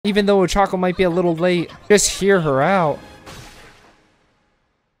Even though Ochako might be a little late, just hear her out.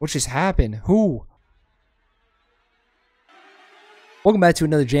 What just happened? Who? Welcome back to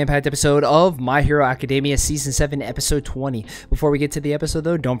another jam-packed episode of My Hero Academia Season 7, Episode 20. Before we get to the episode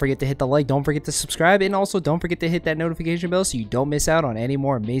though, don't forget to hit the like, don't forget to subscribe, and also don't forget to hit that notification bell so you don't miss out on any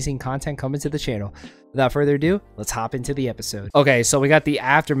more amazing content coming to the channel. Without further ado, let's hop into the episode. Okay, so we got the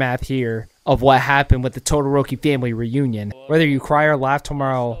aftermath here of what happened with the Todoroki family reunion. Whether you cry or laugh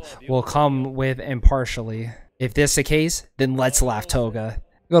tomorrow will come with impartially. If this the case, then let's laugh, Toga.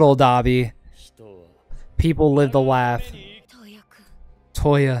 Good old Dabi. People live to laugh.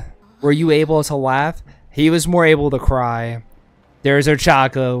 Toya, were you able to laugh? He was more able to cry. There's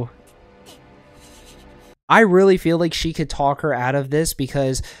Ochako. I really feel like she could talk her out of this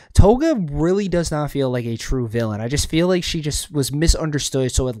because Toga really does not feel like a true villain. I just feel like she just was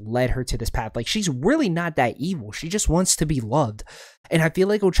misunderstood, so it led her to this path. Like, she's really not that evil. She just wants to be loved. And I feel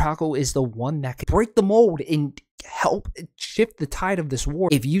like Ochako is the one that could break the mold and help shift the tide of this war.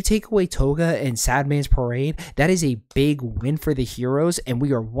 If you take away Toga and Sad Man's Parade, that is a big win for the heroes, and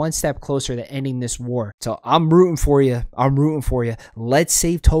we are one step closer to ending this war. So I'm rooting for you. I'm rooting for you. Let's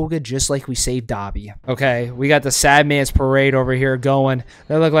save Toga just like we saved Dabi. Okay, we got the Sad Man's Parade over here going.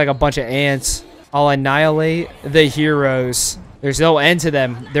 They look like a bunch of ants. I'll annihilate the heroes. There's no end to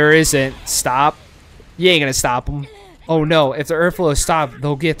them. There isn't. Stop. You ain't gonna stop them. Oh no, if the earth flow stop,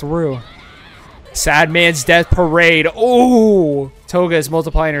 they'll get through. Sad Man's Death Parade. Oh! Toga is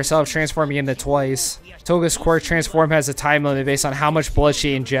multiplying herself, transforming into twice. Toga's quirk transform has a time limit based on how much blood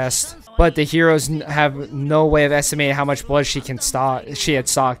she ingests. But the heroes have no way of estimating how much blood she had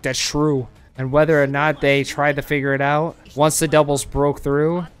stocked. That's true. And whether or not they tried to figure it out, once the doubles broke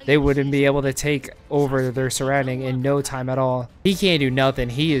through, they wouldn't be able to take over their surrounding in no time at all. He can't do nothing.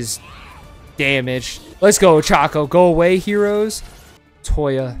 He is damaged. Let's go, Ochako. Go away, heroes.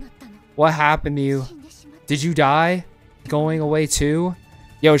 Toya. What happened to you? Did you die? Going away too?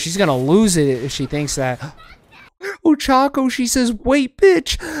 Yo, she's gonna lose it if she thinks that. Ochako, she says, wait,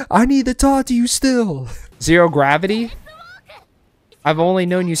 bitch. I need to talk to you still. Zero gravity? I've only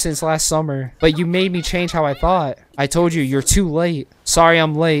known you since last summer, but you made me change how I thought. I told you, you're too late. Sorry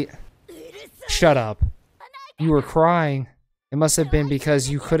I'm late. Shut up. You were crying. It must have been because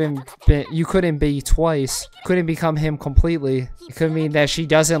you couldn't be twice. Couldn't become him completely. It could mean that she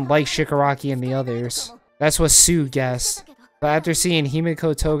doesn't like Shigaraki and the others. That's what Sue guessed. But after seeing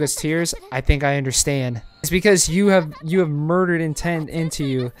Himiko Toga's tears, I think I understand. It's because you have murdered intent into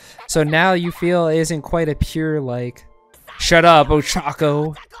you. So now you feel it isn't quite a pure like. Shut up,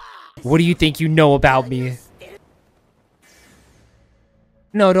 Ochako. What do you think you know about me?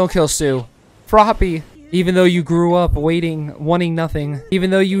 No, don't kill Sue. Froppy. Even though you grew up wanting nothing. Even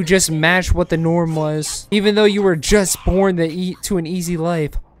though you just matched what the norm was. Even though you were just born to an easy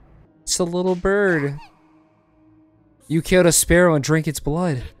life. It's a little bird. You killed a sparrow and drank its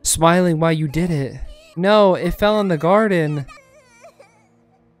blood. Smiling while you did it. No, it fell in the garden.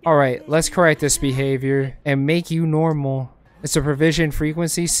 Alright, let's correct this behavior and make you normal. It's a provision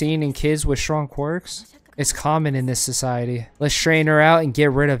frequency seen in kids with strong quirks. It's common in this society. Let's strain her out and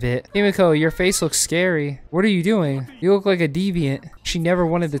get rid of it. Himiko, your face looks scary. What are you doing? You look like a deviant. She never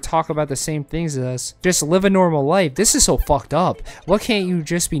wanted to talk about the same things as us. Just live a normal life. This is so fucked up. What can't you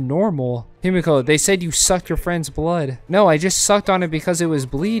just be normal? Himiko, they said you sucked your friend's blood. No, I just sucked on it because it was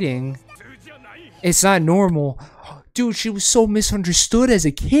bleeding. It's not normal. Dude, she was so misunderstood as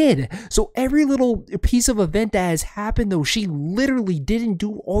a kid. So every little piece of event that has happened, though, she literally didn't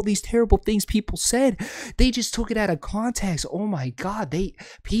do all these terrible things people said. They just took it out of context. Oh my god,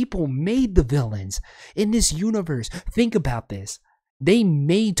 people made the villains in this universe. Think about this. They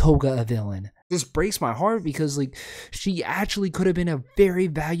made Toga a villain. This breaks my heart because, like, she actually could have been a very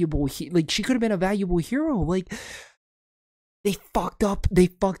valuable, she could have been a valuable hero. Like, they fucked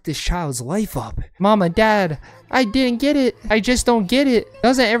this child's life up. Mama, Dad, I didn't get it. I just don't get it.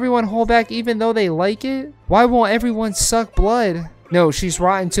 Doesn't everyone hold back even though they like it? Why won't everyone suck blood? No, she's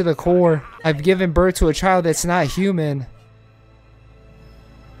rotten to the core. I've given birth to a child that's not human.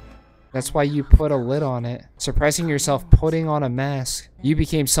 That's why you put a lid on it. Suppressing yourself, putting on a mask. You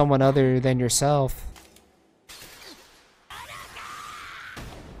became someone other than yourself.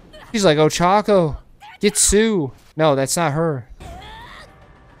 She's like, Ochako, get Sue. No, that's not her.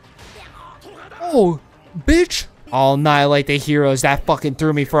 Oh, bitch. I'll annihilate the heroes. That fucking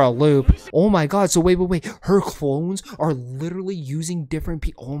threw me for a loop. Oh my god, so wait. Her clones are literally using different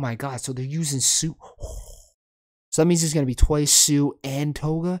people. Oh my god, so they're using Sue. So that means it's going to be twice Sue and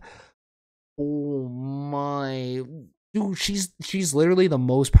Toga. Oh my. Dude, she's literally the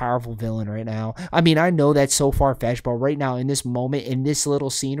most powerful villain right now. I mean, I know that's so far-fetched, but right now, in this moment, in this little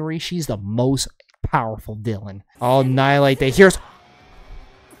scenery, she's the most powerful villain. I'll annihilate that. Here's...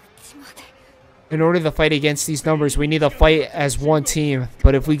 In order to fight against these numbers, we need to fight as one team.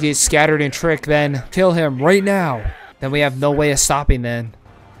 But if we get scattered and tricked, then kill him right now. Then we have no way of stopping then.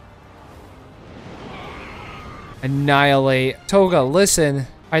 Annihilate. Toga, listen.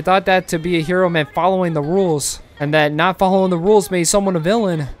 I thought that to be a hero meant following the rules. And that not following the rules made someone a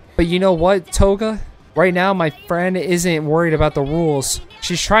villain. But you know what, Toga? Right now, my friend isn't worried about the rules.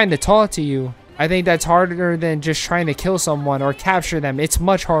 She's trying to talk to you. I think that's harder than just trying to kill someone or capture them. It's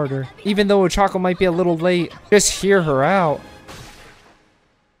much harder. Even though Ochako might be a little late, just hear her out.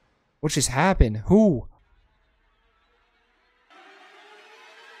 What just happened? Who?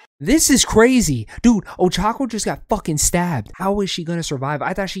 This is crazy. Dude, Ochako just got fucking stabbed. How is she gonna survive?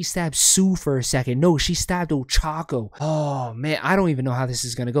 I thought she stabbed Sue for a second. No, she stabbed Ochako. Oh, man, I don't even know how this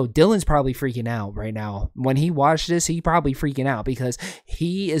is gonna go. Dylan's probably freaking out right now. When he watched this, he probably freaking out because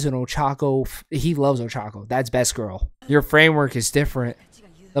he is an Ochako. He loves Ochako. That's best girl. Your framework is different.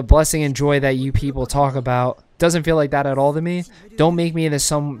 The blessing and joy that you people talk about doesn't feel like that at all to me. Don't make me into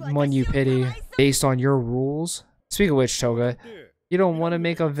someone you pity based on your rules. Speaking of which, Toga, you don't want to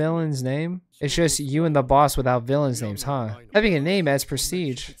make a villain's name? It's just you and the boss without villains' names, huh? Having a name adds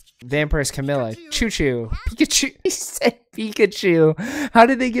prestige. Vampiress Camilla. Choo-choo. Pikachu. He said Pikachu. How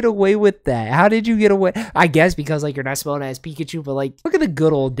did they get away with that? How did you get away? I guess because, like, you're not spelling it as Pikachu, but, like, look at the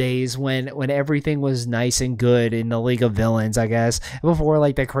good old days when everything was nice and good in the League of Villains, I guess. Before,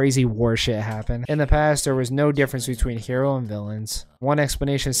 like, the crazy war shit happened. In the past, there was no difference between hero and villains. One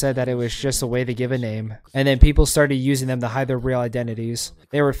explanation said that it was just a way to give a name. And then people started using them to hide their real identities.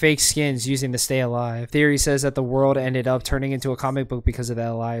 They were fake skins using to stay alive. Theory says that the world ended up turning into a comic book because of the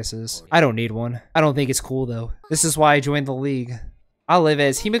aliases. I don't need one. I don't think it's cool though. This is why I joined the league. I'll live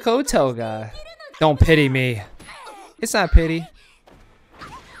as Himiko Toga. Don't pity me. It's not pity.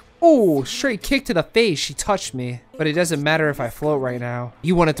 Oh, straight kick to the face. She touched me. But it doesn't matter if I float right now.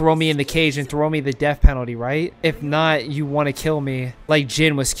 You want to throw me in the cage and throw me the death penalty, right? If not, you want to kill me like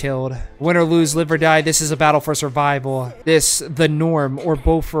Jin was killed. Win or lose, live or die, this is a battle for survival. This, the norm, or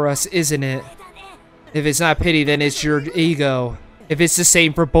both for us, isn't it? If it's not pity, then it's your ego. If it's the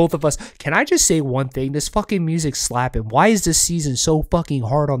same for both of us. Can I just say one thing? This fucking music's slapping. Why is this season so fucking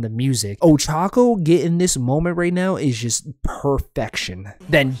hard on the music? Ochako getting this moment right now is just perfection.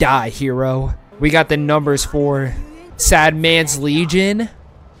 Then die, hero. We got the numbers for Sad Man's Legion.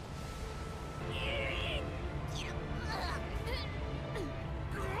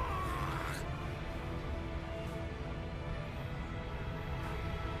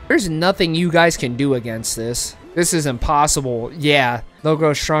 There's nothing you guys can do against this. This is impossible. Yeah, they'll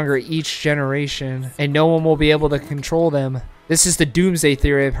grow stronger each generation, and no one will be able to control them. This is the doomsday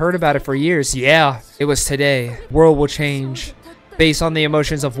theory. I've heard about it for years. Yeah, it was today. World will change based on the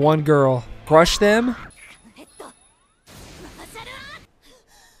emotions of one girl. Crush them?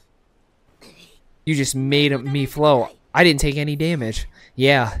 You just made me flow. I didn't take any damage.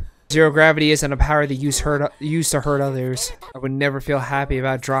 Yeah. Zero gravity isn't a power that used to hurt others. I would never feel happy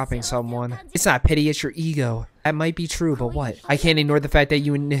about dropping someone. It's not pity, it's your ego. That might be true, but what? I can't ignore the fact that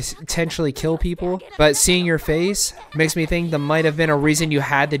you intentionally kill people, but seeing your face makes me think there might have been a reason you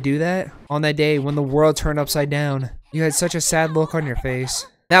had to do that. On that day when the world turned upside down, you had such a sad look on your face.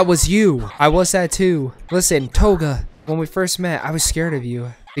 That was you. I was sad too. Listen, Toga, when we first met, I was scared of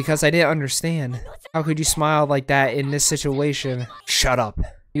you because I didn't understand. How could you smile like that in this situation? Shut up.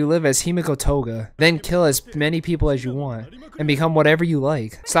 You live as Himiko Toga, then kill as many people as you want, and become whatever you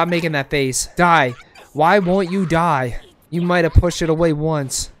like. Stop making that face. Die. Why won't you die? You might have pushed it away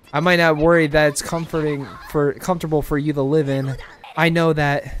once. I might not worry that it's comfortable for you to live in. I know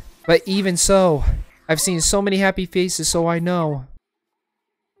that. But even so, I've seen so many happy faces, so I know.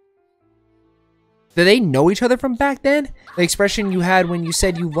 Do they know each other from back then? The expression you had when you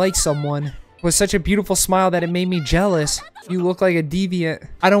said you liked someone was such a beautiful smile that it made me jealous. You look like a deviant.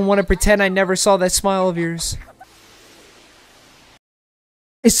 I don't want to pretend I never saw that smile of yours.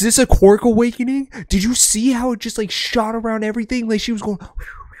 Is this a quirk awakening? Did you see how it just like shot around everything? Like she was going...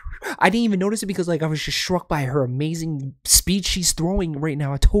 I didn't even notice it because like I was just struck by her amazing speed she's throwing right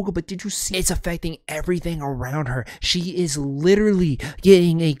now at Toga, but did you see it's affecting everything around her? She is literally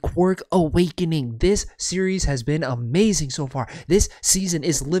getting a quirk awakening. This series has been amazing so far. This season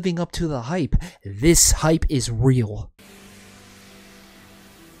is living up to the hype. This hype is real.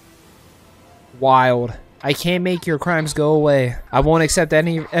 Wild. I can't make your crimes go away. I won't accept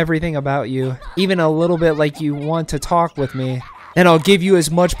everything about you. Even a little bit like you want to talk with me. and I'll give you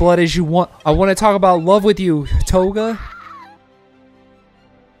as much blood as you want. I want to talk about love with you, Toga.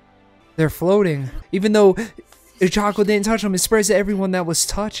 They're floating. Even though Ochako didn't touch them, it spreads to everyone that was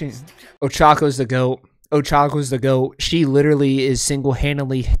touching. Ochako's the GOAT. Ochako's the GOAT. She literally is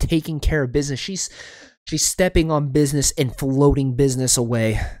single-handedly taking care of business. She's stepping on business and floating business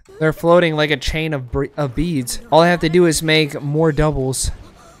away. They're floating like a chain of beads. All I have to do is make more doubles.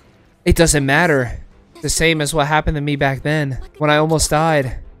 It doesn't matter. The same as what happened to me back then when I almost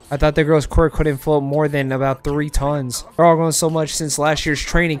died. I thought the girl's quirk couldn't float more than about 3 tons. They're all going so much since last year's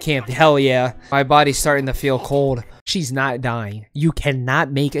training camp. Hell yeah. My body's starting to feel cold. She's not dying. You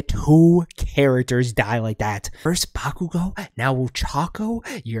cannot make 2 characters die like that. First Bakugo, now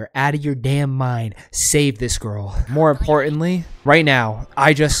Ochako. You're out of your damn mind. Save this girl. More importantly, right now,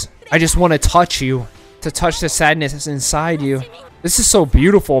 I just want to touch you. To touch the sadness inside you. This is so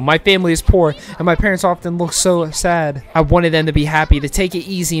beautiful. My family is poor, and my parents often look so sad. I wanted them to be happy, to take it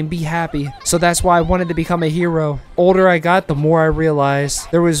easy and be happy. So that's why I wanted to become a hero. Older I got, the more I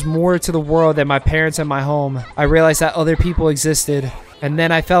realized there was more to the world than my parents and my home. I realized that other people existed. And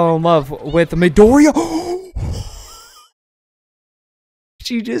then I fell in love with Midoriya.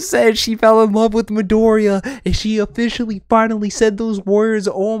 She just said she fell in love with Midoriya, and she officially finally said those words.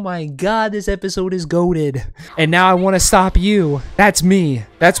 Oh my god, this episode is goated. And now I want to stop you. That's me.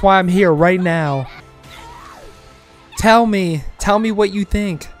 That's why I'm here right now. Tell me what you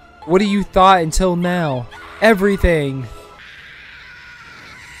think. What do you thought until now? Everything.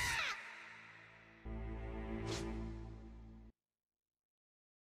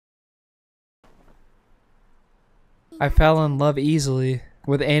 I fell in love easily.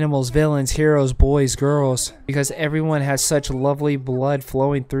 With animals, villains, heroes, boys, girls, because everyone has such lovely blood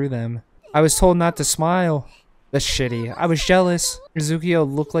flowing through them. I was told not to smile. That's shitty. I was jealous.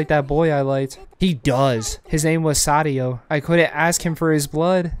 Rizukio looked like that boy I liked. He does. His name was Sadio. I couldn't ask him for his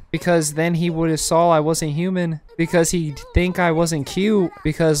blood, because then he would have saw I wasn't human, because he'd think I wasn't cute,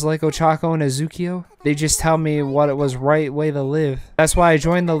 because like Ochako and Rizukio, they just tell me what it was right way to live. That's why I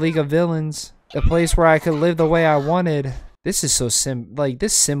joined the League of Villains, a place where I could live the way I wanted. This is so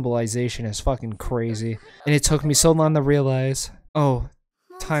this symbolization is fucking crazy. And it took me so long to realize. Oh,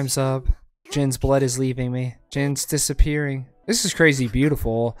 time's up. Jin's blood is leaving me. Jin's disappearing. This is crazy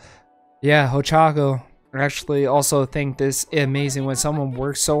beautiful. Yeah, Ochako. I actually also think this is amazing when someone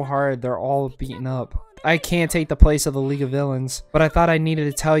works so hard, they're all beaten up. I can't take the place of the League of Villains, but I thought I needed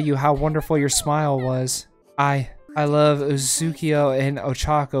to tell you how wonderful your smile was. I love Rizukio and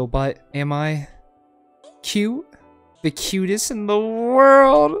Ochako, but am I cute? The cutest in the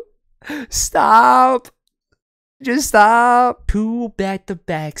world. Stop. Just stop. 2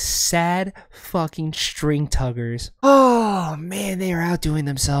 back-to-back sad fucking string tuggers. Oh man, they are outdoing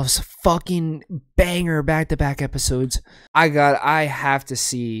themselves. Fucking banger back-to-back episodes. I have to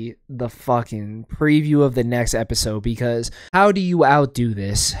see the fucking preview of the next episode, because how do you outdo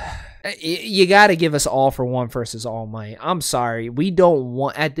this? You gotta give us All for One versus All Might. I'm sorry. We don't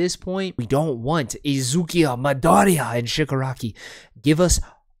want, at this point, we don't want Izukiya, Midoriya, and Shigaraki. Give us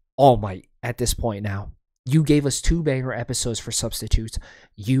All Might at this point now. You gave us 2 banger episodes for substitutes.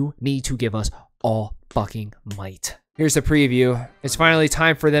 You need to give us All fucking Might. Here's the preview. It's finally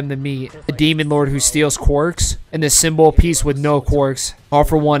time for them to meet. A demon lord who steals quirks, and the symbol piece with no quirks. All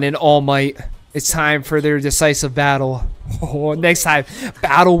for One and All Might. It's time for their decisive battle. Oh, next time,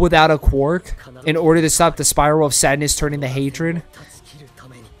 battle without a quirk in order to stop the spiral of sadness turning to hatred.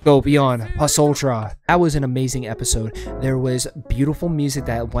 Go beyond plus ultra. That was an amazing episode. There was beautiful music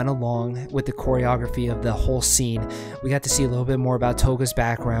that went along with the choreography of the whole scene. We got to see a little bit more about Toga's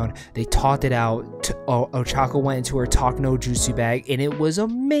background. They talked it out. Ochako went into her talk no jutsu bag, and it was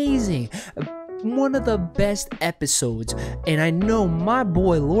amazing. One of the best episodes, and I know my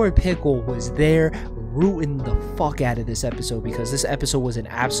boy Lord Pickle was there rooting the fuck out of this episode, because this episode was an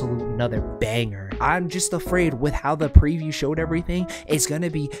absolute another banger. I'm just afraid with how the preview showed everything, it's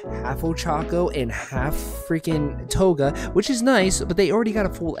gonna be half Ochako and half freaking Toga, which is nice, but they already got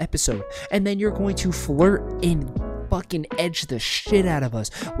a full episode, and then you're going to flirt and fucking edge the shit out of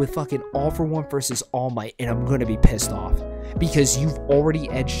us with fucking All for One versus All Might, and I'm gonna be pissed off. Because you've already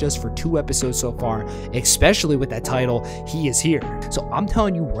edged us for 2 episodes so far, especially with that title, He Is Here. So I'm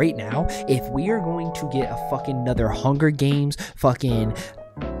telling you right now, if we are going to get a fucking another Hunger Games, fucking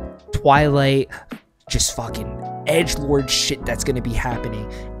Twilight, just fucking edgelord shit that's gonna be happening,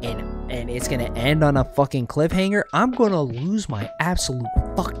 and it's gonna end on a fucking cliffhanger, I'm gonna lose my absolute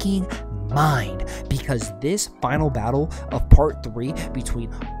fucking mind, because this final battle of part 3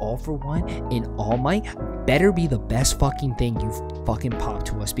 between All for One and All Might better be the best fucking thing you've fucking popped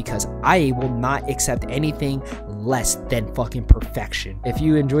to us, because I will not accept anything less than fucking perfection. If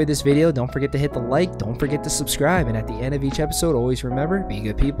you enjoyed this video, don't forget to hit the like, don't forget to subscribe, and at the end of each episode, always remember, be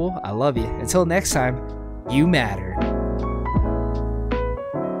good people, I love you. Until next time, you matter.